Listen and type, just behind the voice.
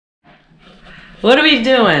What are we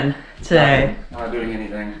doing today? Not doing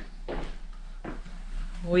anything.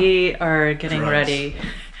 We are getting ready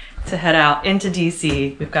to head out into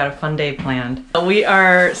DC. We've got a fun day planned. We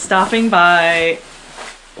are stopping by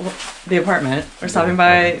the apartment. We're stopping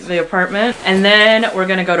by the apartment, and then we're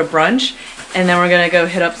gonna go to brunch, and then we're gonna go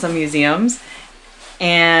hit up some museums,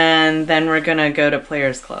 and then we're gonna go to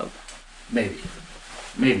Players Club. Maybe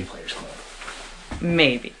Players Club.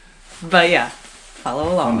 Maybe. But yeah,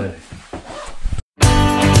 follow along. Someday.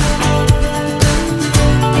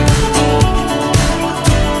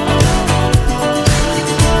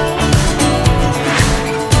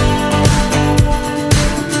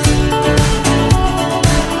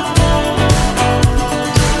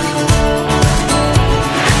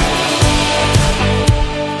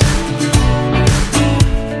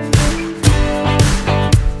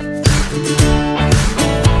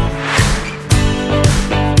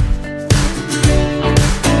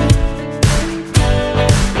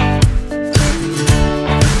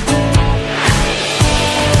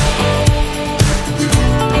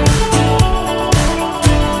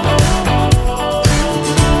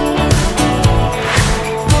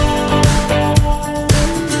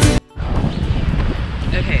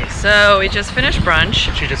 So we just finished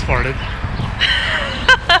brunch. She just farted.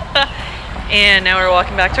 And now we're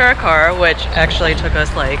walking back to our car, which actually took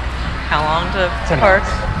us like, how long to park?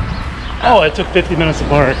 Oh, it took 50 minutes to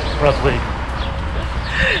park, roughly.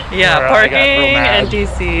 Yeah, parking in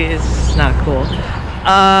DC is not cool.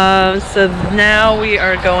 So now we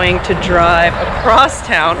are going to drive across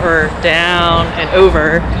town, or down and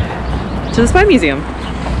over, to the Spy Museum.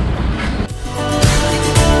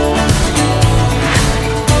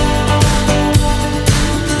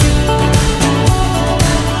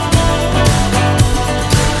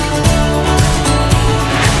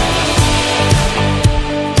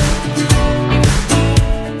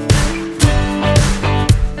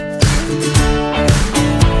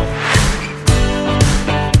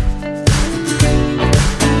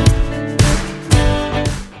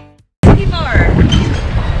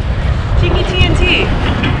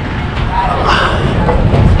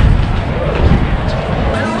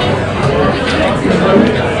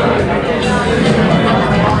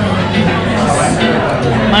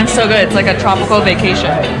 Mine's so good. It's like a tropical vacation.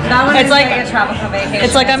 That one is like a tropical vacation.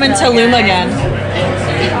 It's like I'm in Tulum again.